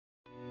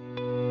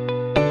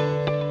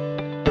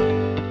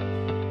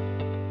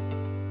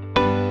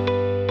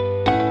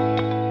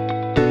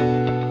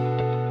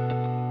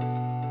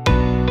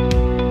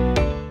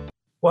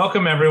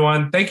Welcome,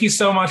 everyone. Thank you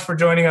so much for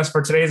joining us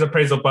for today's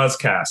Appraisal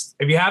Buzzcast.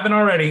 If you haven't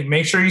already,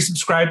 make sure you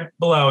subscribe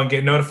below and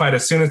get notified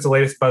as soon as the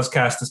latest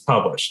Buzzcast is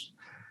published.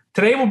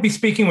 Today, we'll be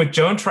speaking with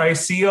Joan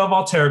Trice, CEO of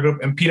Altera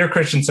Group, and Peter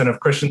Christensen of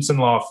Christensen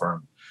Law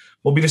Firm.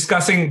 We'll be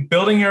discussing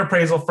building your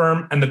appraisal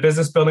firm and the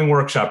business building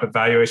workshop at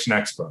Valuation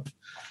Expo.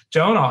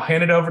 Joan, I'll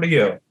hand it over to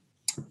you.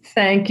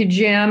 Thank you,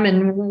 Jim,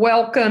 and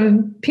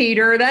welcome,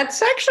 Peter.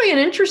 That's actually an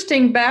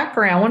interesting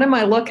background. What am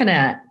I looking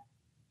at?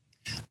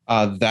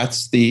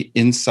 That's the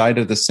inside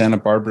of the Santa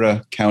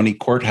Barbara County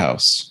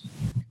Courthouse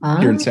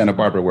here in Santa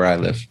Barbara, where I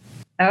live.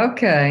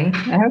 Okay,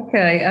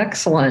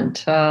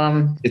 excellent.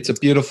 It's a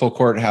beautiful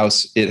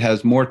courthouse. It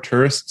has more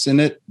tourists in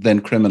it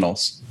than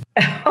criminals.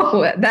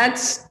 Oh,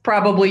 that's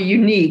probably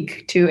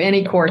unique to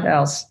any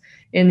courthouse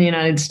in the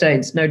United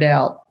States, no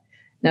doubt.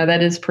 No,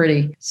 that is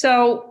pretty.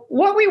 So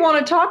what we want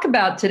to talk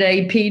about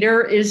today,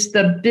 Peter, is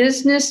the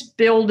business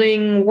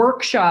building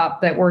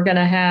workshop that we're going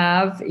to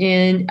have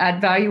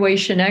at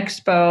Valuation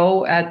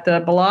Expo at the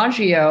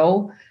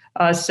Bellagio,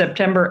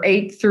 September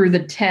 8th through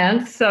the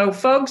 10th. So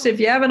folks, if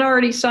you haven't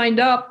already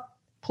signed up,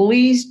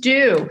 please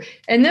do.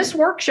 And this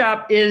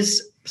workshop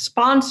is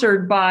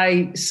sponsored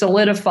by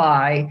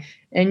Solidify,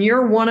 and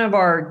you're one of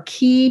our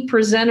key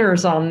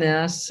presenters on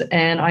this.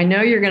 And I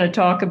know you're going to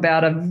talk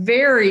about a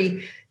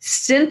very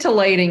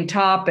scintillating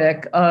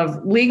topic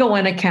of legal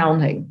and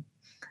accounting.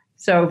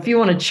 So if you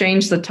want to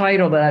change the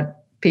title of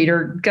that,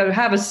 Peter, go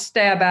have a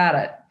stab at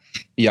it.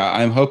 Yeah,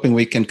 I'm hoping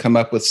we can come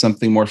up with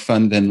something more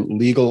fun than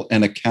legal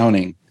and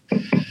accounting.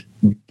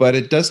 But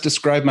it does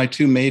describe my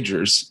two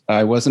majors.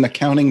 I was an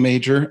accounting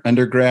major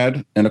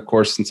undergrad. And of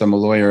course, since I'm a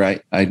lawyer,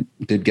 I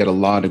did get a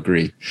law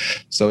degree.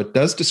 So it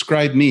does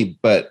describe me.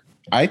 But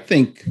I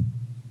think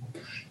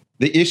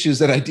the issues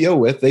that I deal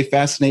with, they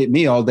fascinate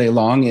me all day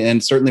long.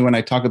 And certainly when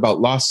I talk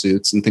about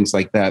lawsuits and things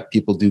like that,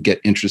 people do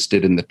get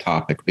interested in the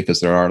topic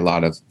because there are a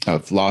lot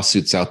of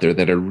lawsuits out there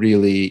that are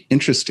really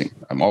interesting.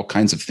 All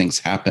kinds of things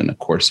happen, of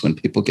course, when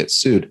people get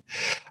sued.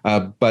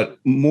 But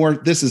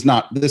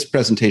this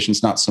presentation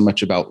is not so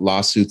much about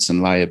lawsuits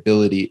and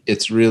liability.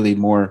 It's really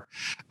more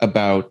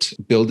about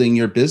building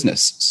your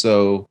business.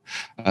 So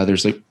I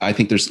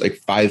think there's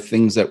 5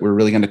 things that we're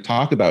really going to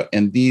talk about.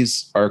 And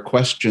these are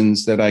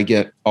questions that I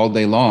get all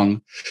day long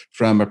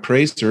from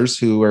appraisers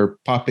who are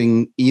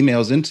popping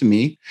emails into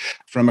me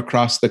from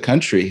across the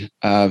country.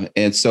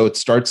 And so it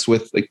starts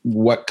with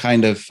what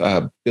kind of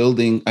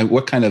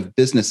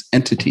business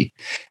entity,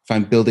 if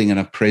I'm building an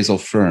appraisal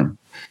firm,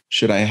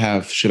 should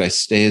I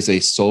stay as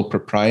a sole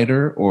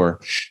proprietor, or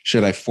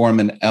should I form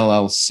an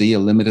LLC, a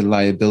limited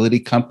liability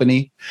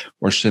company,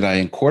 or should I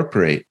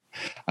incorporate?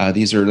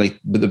 These are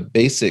the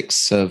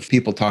basics of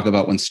people talk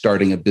about when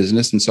starting a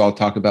business. And so I'll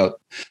talk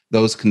about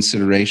those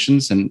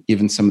considerations and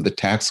even some of the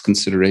tax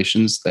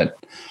considerations that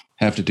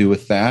have to do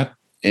with that.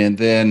 And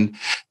then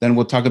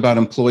we'll talk about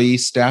employee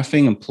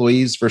staffing,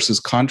 employees versus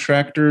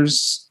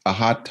contractors, a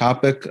hot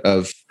topic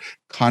of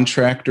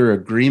contractor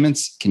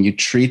agreements. Can you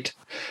treat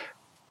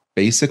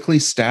basically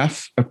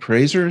staff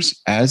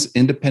appraisers as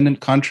independent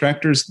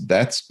contractors?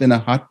 That's been a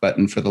hot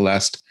button for the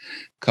last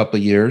couple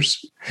of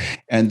years.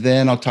 And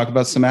then I'll talk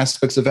about some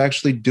aspects of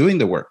actually doing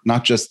the work,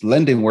 not just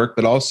lending work,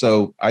 but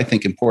also, I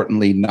think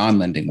importantly,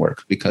 non-lending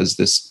work, because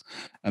this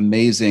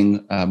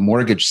amazing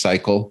mortgage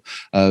cycle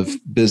of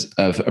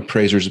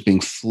appraisers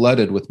being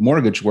flooded with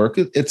mortgage work,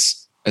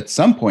 it's at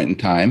some point in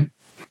time,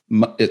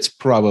 it's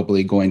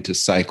probably going to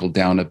cycle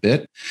down a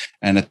bit.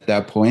 And at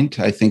that point,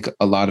 I think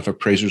a lot of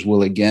appraisers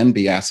will again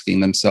be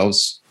asking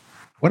themselves,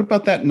 what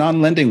about that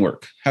non-lending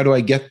work? How do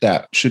I get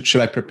that?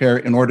 Should I prepare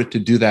in order to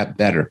do that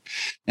better?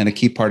 And a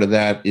key part of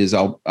that is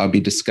I'll be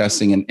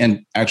discussing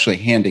and actually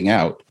handing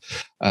out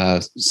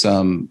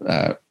some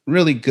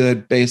really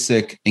good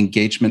basic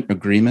engagement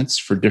agreements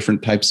for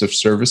different types of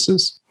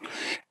services.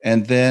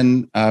 And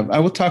then I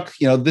will talk,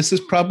 this is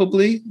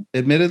probably,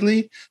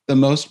 admittedly, the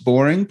most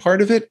boring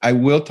part of it. I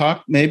will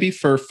talk maybe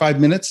for 5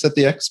 minutes at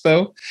the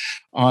expo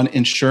on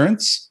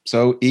insurance.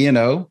 So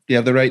E&O, do you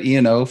have the right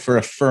E&O for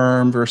a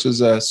firm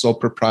versus a sole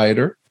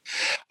proprietor?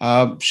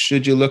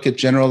 Should you look at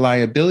general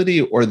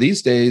liability, or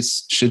these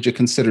days, should you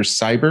consider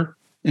cyber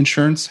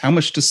insurance? How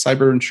much does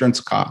cyber insurance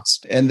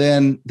cost? And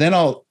then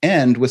I'll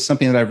end with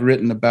something that I've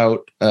written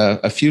about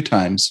a few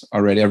times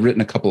already. I've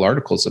written a couple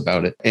articles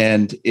about it.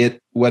 And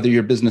whether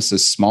your business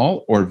is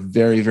small or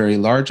very, very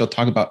large, I'll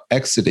talk about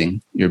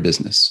exiting your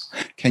business.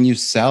 Can you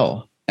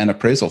sell an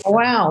appraisal firm?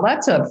 Wow,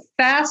 that's a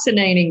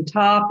fascinating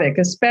topic,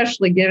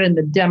 especially given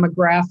the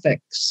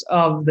demographics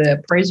of the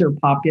appraiser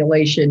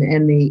population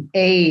and the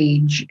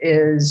age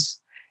is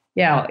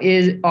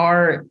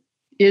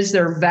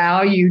there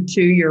value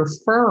to your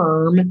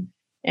firm?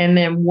 And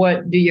then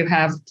what do you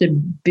have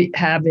to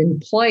have in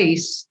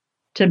place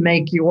to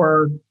make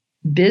your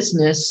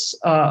business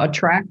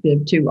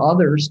attractive to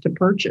others to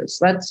purchase?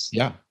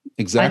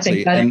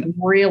 Exactly. I think that's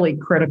really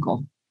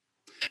critical.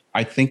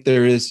 I think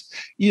there is,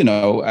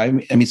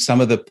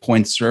 some of the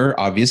points are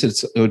obvious.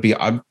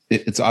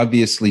 It's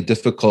obviously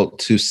difficult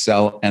to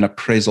sell an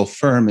appraisal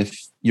firm if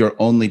your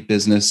only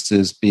business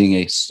is being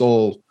a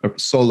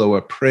solo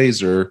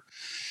appraiser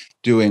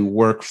doing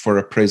work for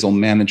appraisal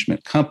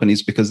management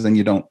companies, because then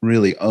you don't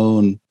really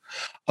own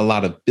a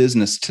lot of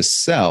business to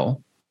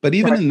sell. But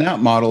even in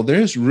that model,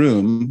 there's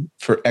room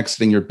for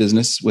exiting your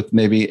business with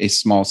maybe a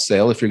small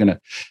sale. If you're going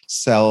to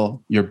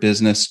sell your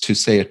business to,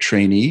 say, a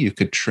trainee, you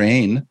could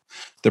train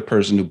the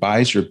person who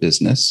buys your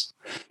business.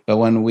 But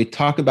when we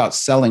talk about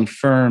selling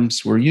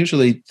firms, we're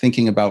usually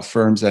thinking about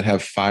firms that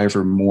have 5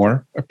 or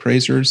more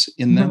appraisers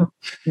in them.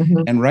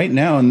 Mm-hmm. And right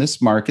now in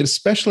this market,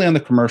 especially on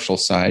the commercial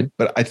side,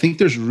 but I think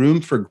there's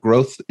room for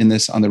growth in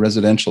this on the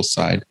residential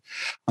side.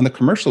 On the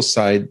commercial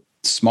side,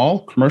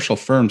 small commercial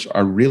firms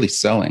are really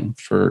selling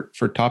for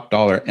top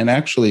dollar and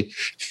actually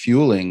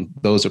fueling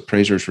those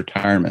appraisers'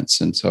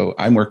 retirements. And so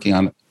I'm working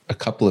on a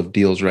couple of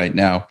deals right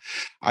now.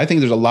 I think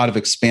there's a lot of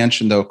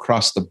expansion, though,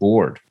 across the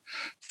board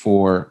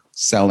for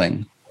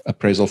selling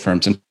appraisal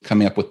firms and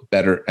coming up with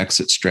better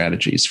exit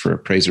strategies for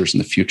appraisers in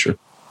the future.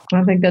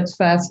 I think that's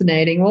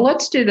fascinating. Well,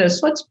 let's do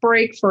this. Let's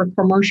break for a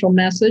commercial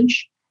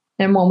message.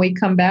 And when we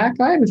come back,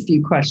 I have a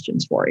few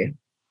questions for you.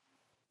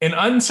 In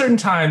uncertain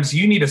times,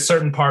 you need a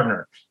certain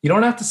partner. You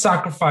don't have to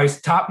sacrifice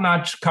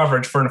top-notch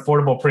coverage for an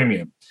affordable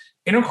premium.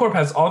 Intercorp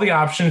has all the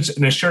options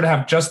and is sure to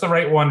have just the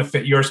right one to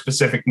fit your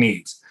specific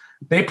needs.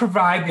 They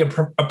provide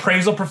the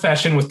appraisal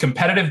profession with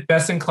competitive,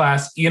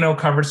 best-in-class E&O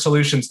coverage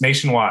solutions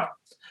nationwide.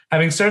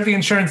 Having served the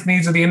insurance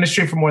needs of the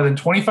industry for more than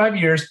 25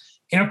 years,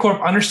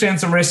 Intercorp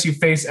understands the risks you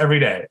face every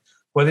day.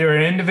 Whether you're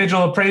an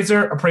individual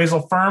appraiser,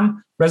 appraisal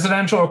firm,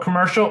 residential or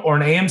commercial, or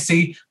an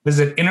AMC,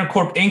 visit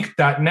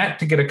intercorpinc.net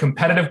to get a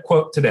competitive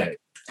quote today.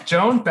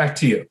 Joan, back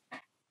to you.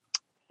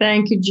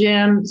 Thank you,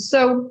 Jim.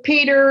 So,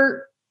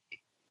 Peter,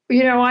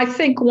 I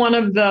think one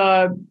of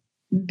the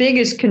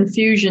biggest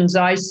confusions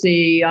I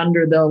see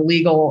under the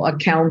legal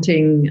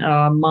accounting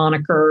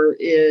moniker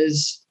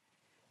is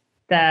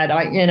that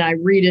I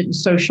read it in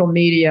social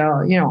media,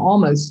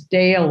 almost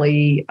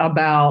daily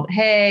about,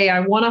 hey, I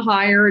want to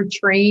hire a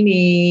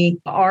trainee.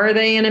 Are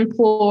they an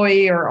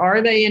employee or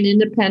are they an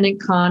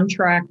independent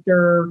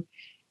contractor?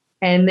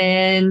 And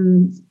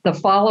then the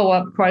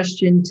follow-up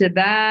question to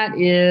that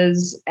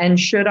is, and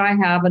should I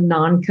have a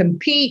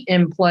non-compete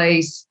in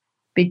place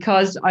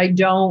because I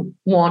don't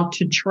want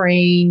to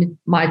train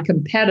my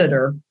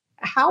competitor?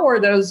 How are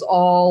those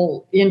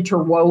all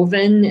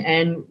interwoven,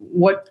 and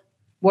what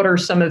are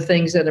some of the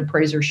things that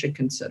appraisers should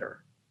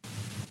consider?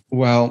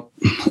 Well,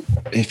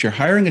 if you're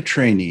hiring a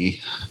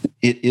trainee,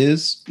 it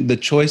is the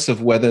choice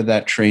of whether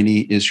that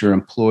trainee is your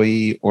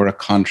employee or a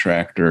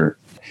contractor.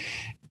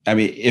 I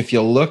mean, if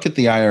you look at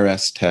the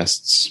IRS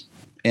tests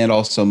and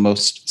also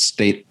most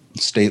state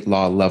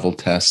law level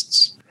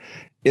tests,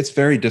 it's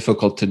very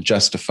difficult to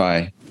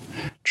justify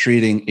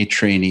treating a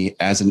trainee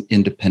as an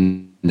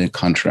independent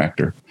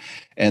contractor.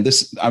 And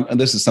this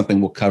is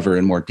something we'll cover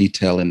in more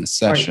detail in the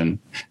session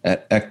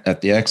at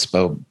the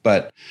expo.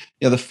 But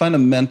the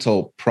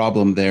fundamental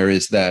problem there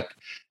is that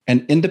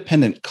an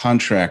independent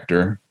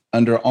contractor,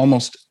 under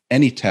almost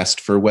any test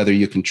for whether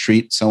you can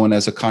treat someone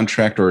as a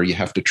contractor or you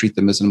have to treat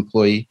them as an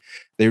employee,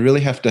 they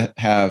really have to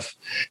have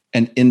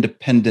an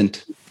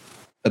independent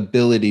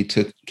ability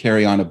to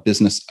carry on a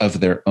business of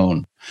their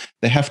own.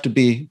 They have to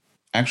be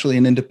actually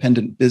an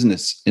independent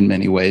business in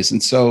many ways.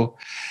 And so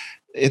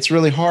it's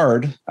really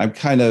hard. I'm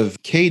kind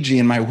of cagey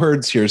in my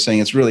words here saying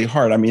it's really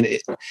hard. I mean,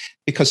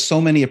 because so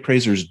many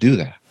appraisers do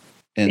that.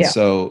 And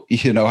so,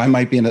 I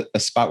might be in a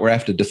spot where I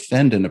have to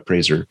defend an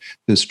appraiser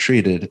who's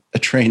treated a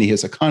trainee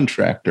as a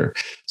contractor.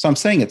 So I'm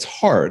saying it's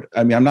hard.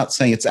 I mean, I'm not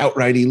saying it's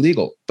outright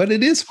illegal, but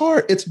it is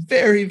hard. It's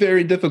very,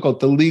 very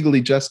difficult to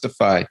legally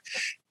justify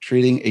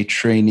treating a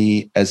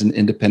trainee as an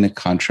independent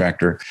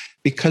contractor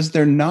because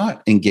they're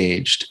not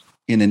engaged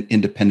in an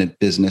independent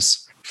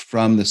business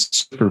from the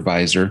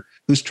supervisor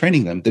who's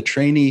training them. The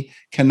trainee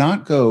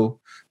cannot go,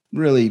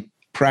 really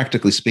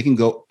practically speaking,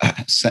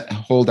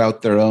 hold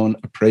out their own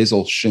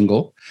appraisal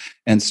shingle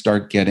and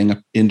start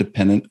getting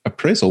independent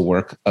appraisal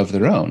work of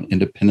their own,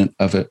 independent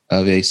of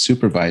a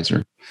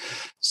supervisor.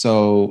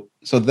 So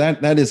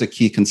that is a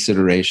key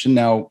consideration.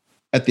 Now,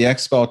 at the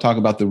expo, I'll talk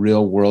about the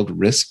real world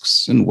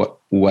risks and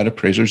what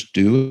appraisers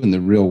do in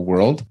the real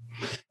world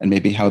and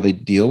maybe how they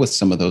deal with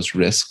some of those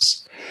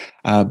risks.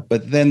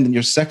 But then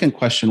your second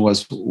question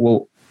was,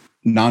 well,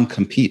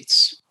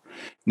 non-competes.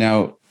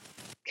 Now,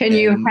 can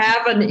you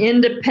have an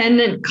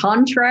independent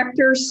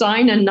contractor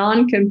sign a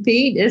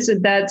non-compete?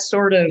 Isn't that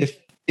sort of...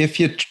 If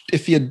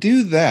you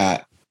do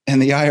that and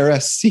the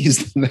IRS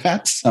sees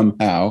that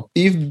somehow,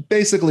 you've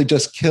basically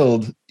just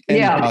killed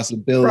any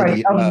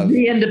possibility of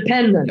the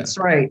independence,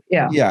 right?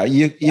 Yeah. Yeah,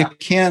 you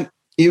can't.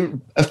 You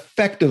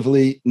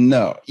effectively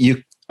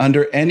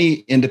under any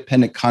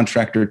independent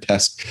contractor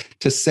test,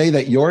 to say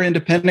that your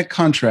independent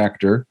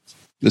contractor,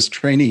 this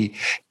trainee,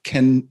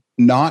 can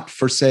not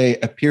for, say,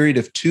 a period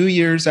of 2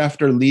 years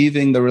after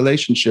leaving the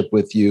relationship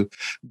with you,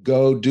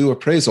 go do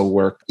appraisal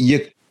work,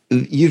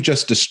 you've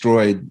just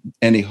destroyed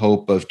any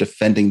hope of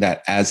defending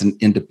that as an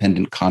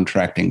independent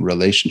contracting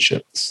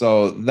relationship.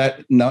 So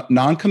that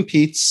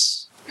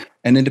non-competes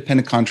and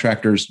independent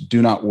contractors do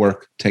not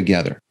work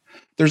together.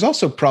 There's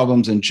also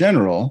problems in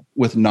general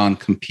with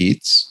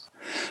non-competes,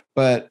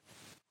 but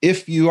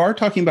if you are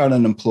talking about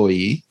an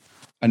employee,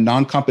 a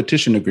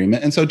non-competition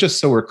agreement, and so just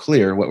so we're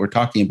clear, what we're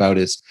talking about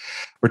is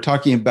we're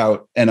talking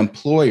about an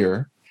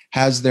employer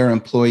has their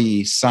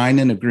employee sign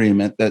an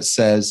agreement that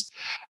says,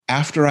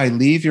 after I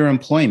leave your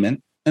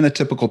employment, and a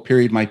typical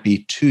period might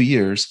be 2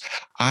 years,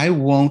 I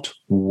won't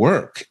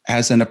work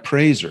as an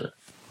appraiser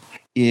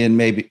in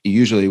maybe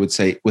usually would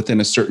say within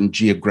a certain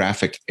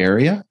geographic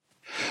area.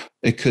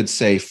 It could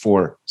say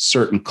for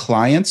certain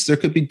clients, there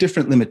could be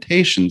different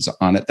limitations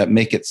on it that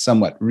make it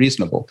somewhat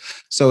reasonable.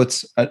 So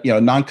it's,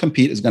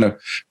 non-compete is going to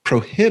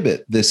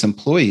prohibit this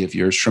employee of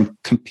yours from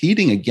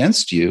competing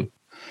against you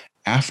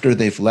after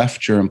they've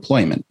left your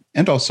employment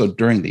and also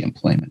during the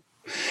employment.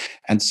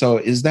 And so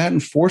is that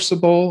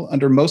enforceable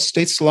under most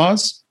states'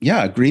 laws?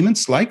 Yeah,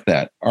 agreements like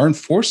that are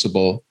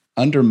enforceable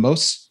under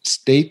most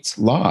states'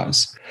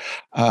 laws.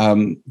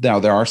 Now,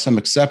 there are some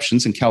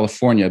exceptions, and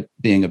California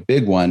being a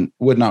big one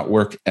would not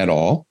work at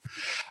all.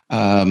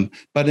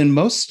 But in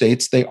most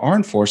states, they are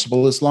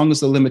enforceable as long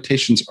as the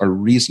limitations are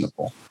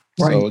reasonable.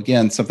 Right. So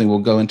again, something we'll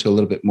go into a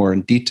little bit more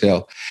in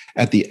detail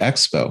at the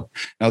expo.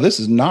 Now, this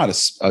is not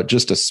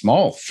just a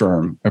small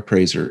firm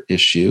appraiser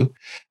issue.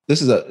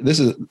 This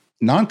is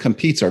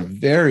non-competes are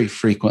very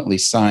frequently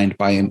signed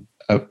by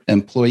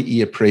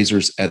employee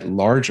appraisers at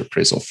large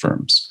appraisal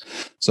firms.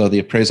 So the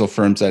appraisal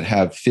firms that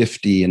have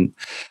 50 and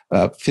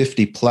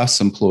 50 plus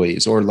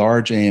employees or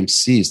large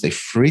AMCs, they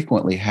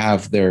frequently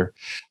have their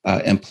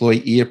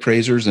employee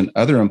appraisers and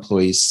other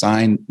employees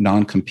sign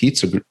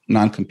non-compete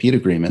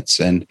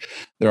agreements. And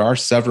there are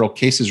several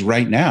cases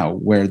right now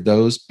where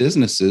those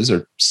businesses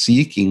are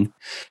seeking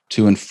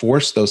to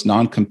enforce those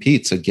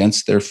non-competes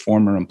against their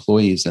former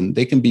employees. And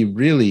they can be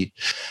really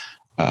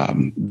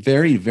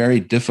very, very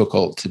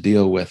difficult to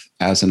deal with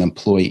as an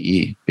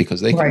employee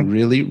because they can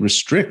really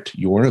restrict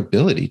your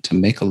ability to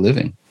make a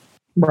living.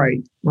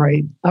 Right.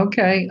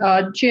 Okay.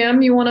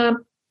 Jim, you want to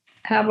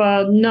have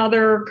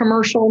another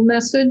commercial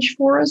message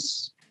for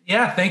us?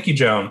 Yeah, thank you,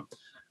 Joan.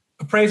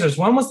 Appraisers,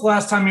 when was the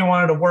last time you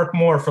wanted to work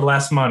more for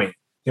less money?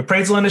 The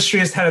appraisal industry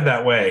is headed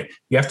that way.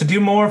 You have to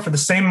do more for the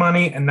same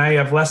money, and now you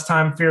have less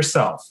time for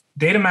yourself.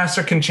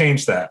 DataMaster can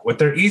change that. With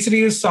their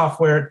easy-to-use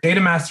software,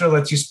 DataMaster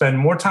lets you spend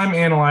more time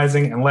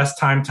analyzing and less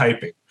time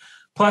typing.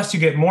 Plus,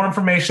 you get more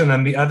information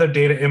than the other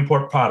data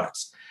import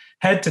products.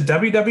 Head to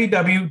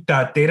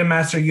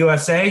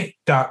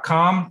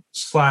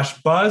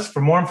www.datamasterusa.com/buzz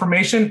for more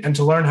information and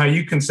to learn how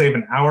you can save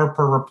an hour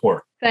per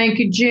report. Thank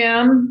you,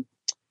 Jim.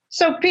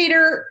 So,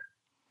 Peter,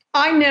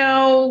 I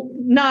know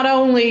not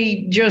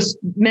only just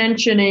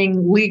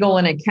mentioning legal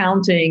and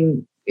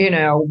accounting,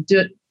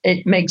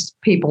 it makes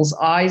people's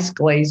eyes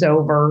glaze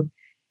over.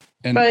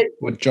 And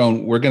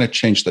Joan, we're going to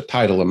change the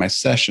title of my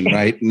session,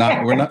 right?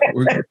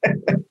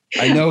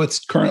 I know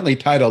it's currently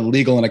titled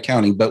Legal and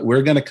Accounting, but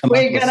we're going to come up with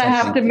something. We're going to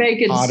have to make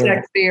it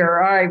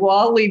sexier. All right. Well,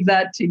 I'll leave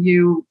that to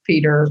you,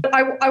 Peter.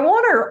 I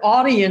want our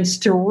audience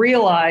to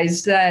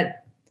realize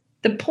that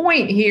the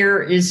point here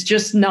is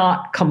just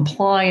not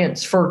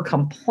compliance for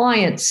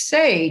compliance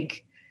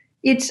sake.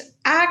 It's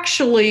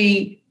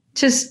actually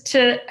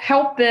to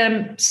help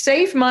them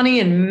save money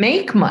and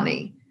make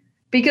money.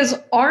 Because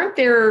aren't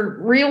there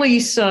really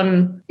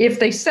if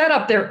they set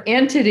up their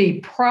entity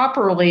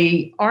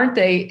properly, aren't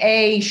they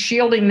A,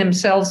 shielding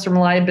themselves from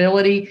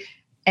liability,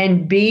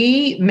 and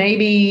B,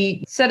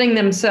 maybe setting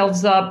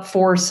themselves up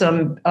for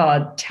some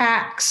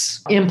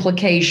tax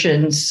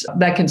implications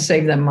that can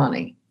save them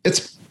money?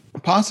 It's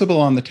possible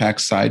on the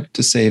tax side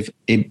to save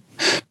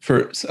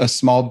for a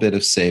small bit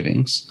of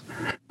savings.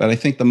 But I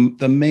think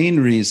the main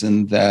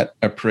reason that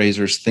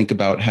appraisers think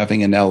about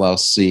having an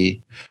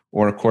LLC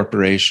or a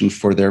corporation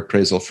for their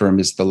appraisal firm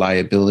is the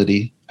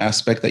liability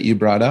aspect that you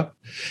brought up.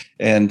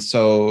 And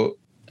so,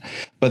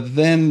 but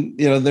then,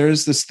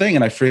 there's this thing,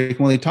 and I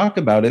frequently talk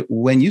about it,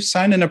 when you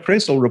sign an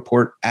appraisal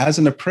report as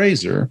an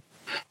appraiser,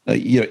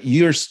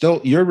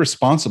 you're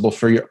responsible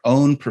for your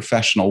own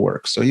professional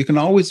work. So you can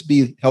always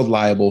be held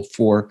liable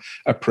for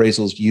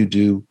appraisals you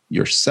do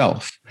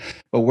yourself.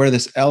 But where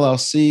this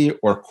LLC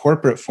or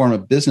corporate form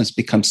of business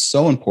becomes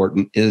so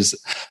important is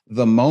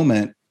the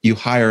moment you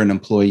hire an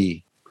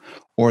employee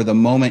or the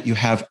moment you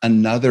have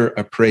another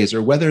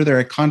appraiser, whether they're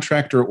a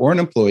contractor or an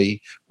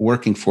employee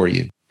working for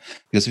you.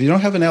 Because if you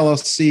don't have an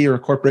LLC or a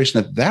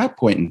corporation at that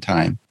point in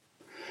time,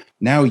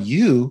 now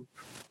you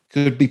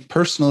could be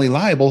personally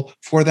liable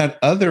for that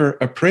other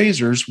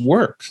appraiser's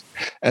work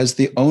as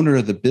the owner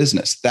of the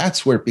business.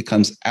 That's where it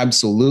becomes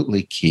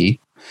absolutely key.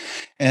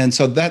 And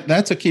so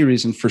that's a key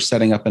reason for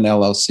setting up an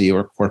LLC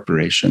or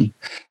corporation.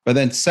 But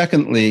then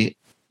secondly,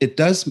 it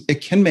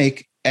can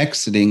make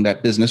exiting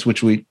that business,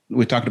 which we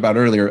talked about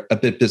earlier, a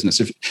bit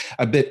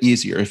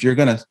easier. If you're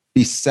going to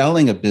be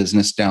selling a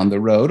business down the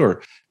road,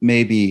 or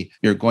maybe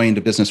you're going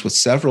into business with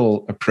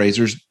several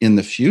appraisers in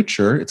the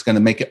future, it's going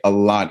to make it a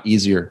lot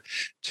easier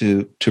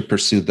to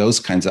pursue those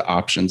kinds of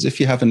options if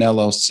you have an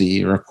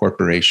LLC or a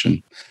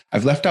corporation.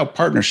 I've left out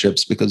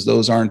partnerships because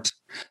those aren't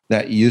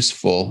that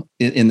useful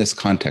in this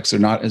context. They're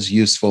not as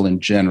useful in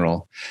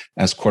general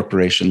as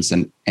corporations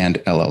and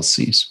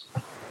LLCs.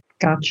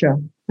 Gotcha.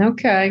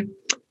 Okay.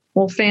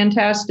 Well,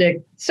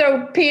 fantastic.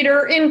 So,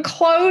 Peter, in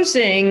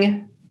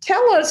closing,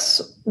 tell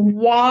us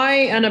why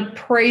an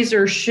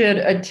appraiser should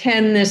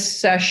attend this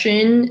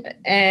session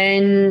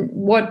and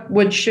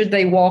what should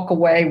they walk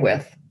away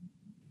with?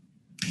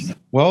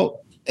 Well,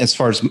 as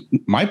far as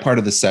my part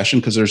of the session,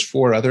 because there's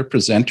 4 other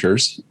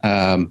presenters,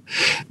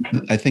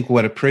 I think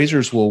what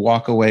appraisers will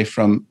walk away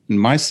from in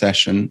my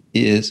session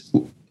is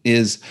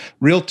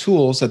real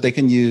tools that they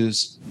can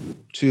use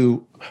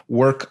to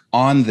work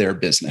on their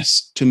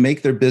business, to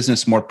make their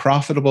business more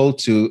profitable,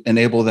 to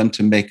enable them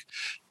to make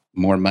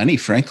more money,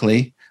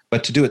 frankly,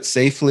 but to do it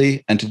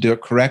safely and to do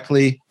it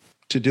correctly,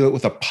 to do it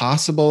with a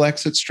possible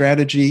exit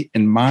strategy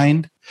in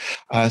mind.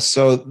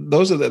 So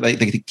those are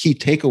the key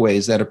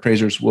takeaways that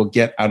appraisers will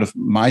get out of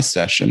my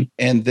session.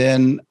 And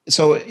then,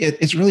 so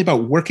it's really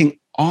about working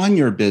on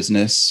your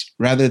business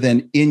rather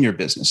than in your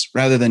business,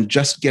 rather than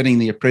just getting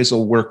the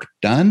appraisal work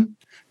done.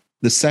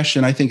 The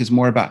session, I think, is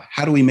more about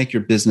how do we make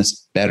your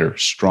business better,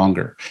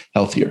 stronger,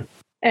 healthier.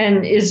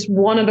 And is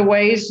one of the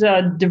ways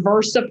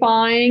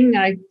diversifying?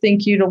 I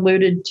think you'd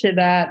alluded to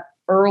that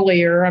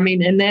earlier. I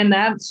mean, and then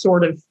that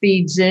sort of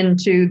feeds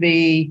into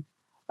the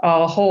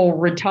whole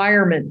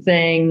retirement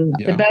thing.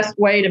 Yeah. The best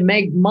way to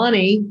make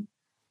money,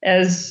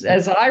 as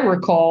I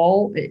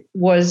recall,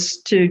 was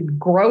to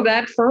grow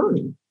that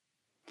firm.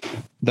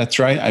 That's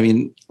right. I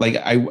mean, like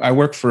I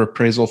work for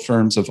appraisal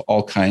firms of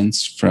all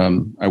kinds,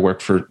 I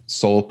work for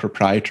sole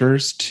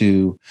proprietors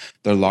to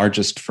the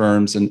largest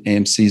firms and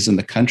AMCs in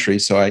the country.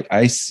 So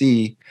I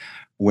see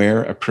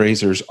where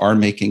appraisers are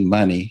making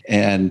money,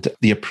 and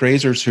the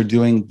appraisers who are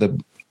doing the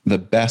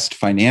best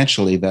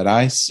financially that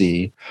I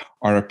see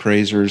are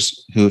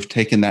appraisers who have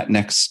taken that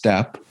next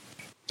step.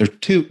 There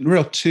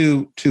are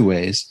two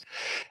ways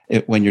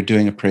when you're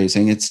doing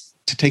appraising. It's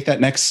to take that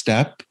next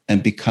step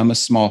and become a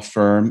small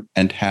firm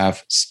and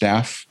have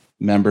staff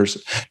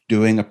members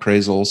doing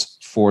appraisals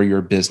for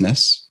your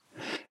business.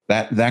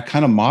 That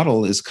kind of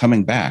model is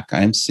coming back.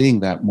 I'm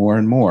seeing that more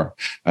and more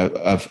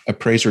of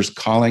appraisers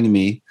calling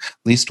me at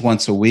least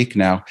once a week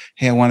now.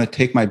 Hey, I want to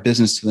take my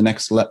business to the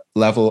next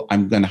level.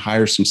 I'm going to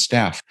hire some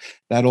staff.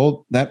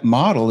 That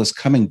model is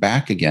coming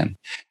back again.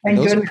 And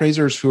those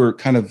appraisers who are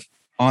kind of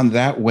on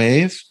that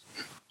wave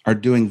are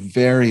doing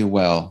very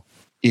well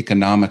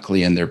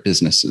economically in their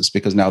businesses,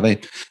 because now they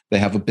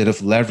have a bit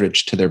of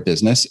leverage to their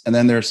business. And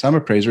then there are some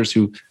appraisers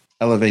who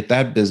elevate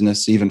that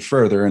business even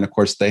further. And of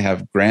course, they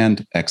have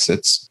grand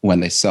exits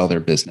when they sell their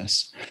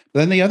business.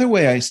 But then the other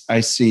way I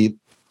see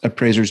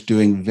appraisers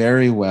doing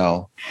very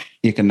well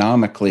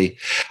economically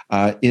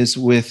is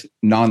with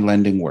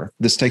non-lending work.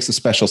 This takes a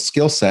special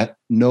skill set.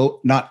 No,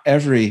 not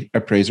every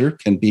appraiser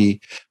can be,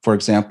 for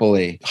example,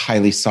 a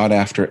highly sought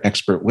after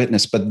expert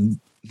witness, but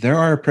there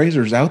are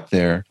appraisers out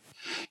there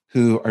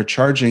who are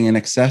charging in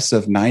excess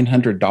of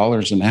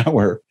 $900 an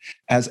hour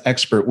as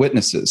expert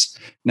witnesses.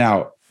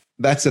 Now,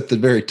 that's at the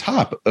very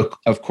top,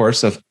 of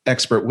course, of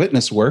expert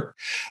witness work.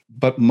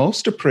 But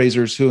most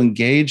appraisers who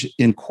engage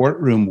in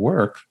courtroom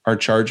work are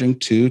charging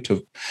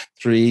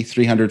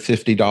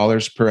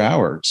 $350 per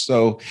hour.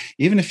 So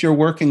even if you're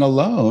working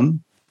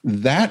alone,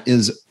 that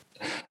is,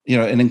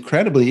 an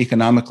incredibly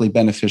economically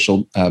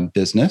beneficial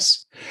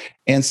business,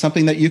 and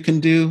something that you can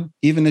do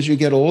even as you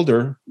get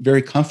older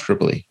very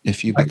comfortably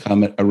if you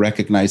become a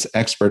recognized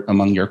expert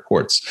among your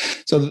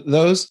courts. So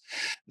those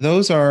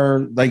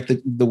are like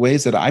the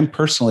ways that I'm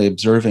personally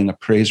observing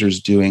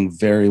appraisers doing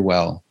very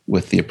well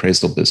with the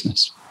appraisal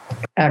business.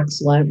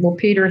 Excellent. Well,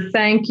 Peter,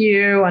 thank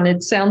you. And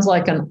it sounds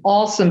like an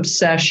awesome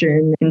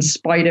session in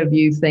spite of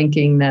you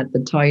thinking that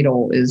the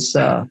title is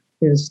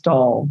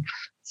dull.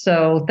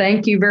 So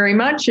thank you very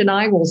much, and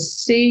I will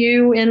see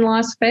you in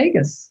Las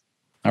Vegas.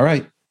 All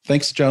right.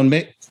 Thanks, Joan.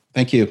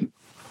 Thank you.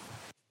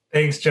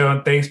 Thanks,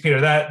 Joan. Thanks,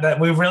 Peter. That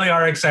we really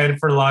are excited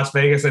for Las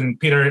Vegas, and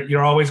Peter,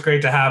 you're always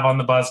great to have on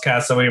the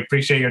Buzzcast, so we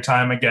appreciate your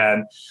time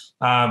again.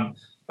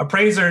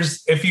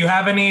 Appraisers, if you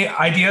have any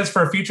ideas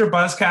for a future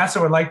Buzzcast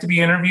or would like to be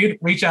interviewed,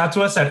 reach out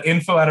to us at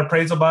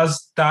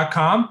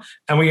info@appraisalbuzz.com.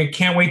 And we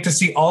can't wait to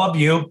see all of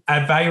you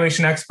at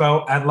Valuation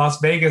Expo at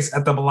Las Vegas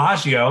at the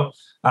Bellagio,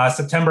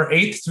 September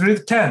 8th through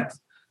the 10th.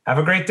 Have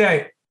a great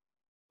day.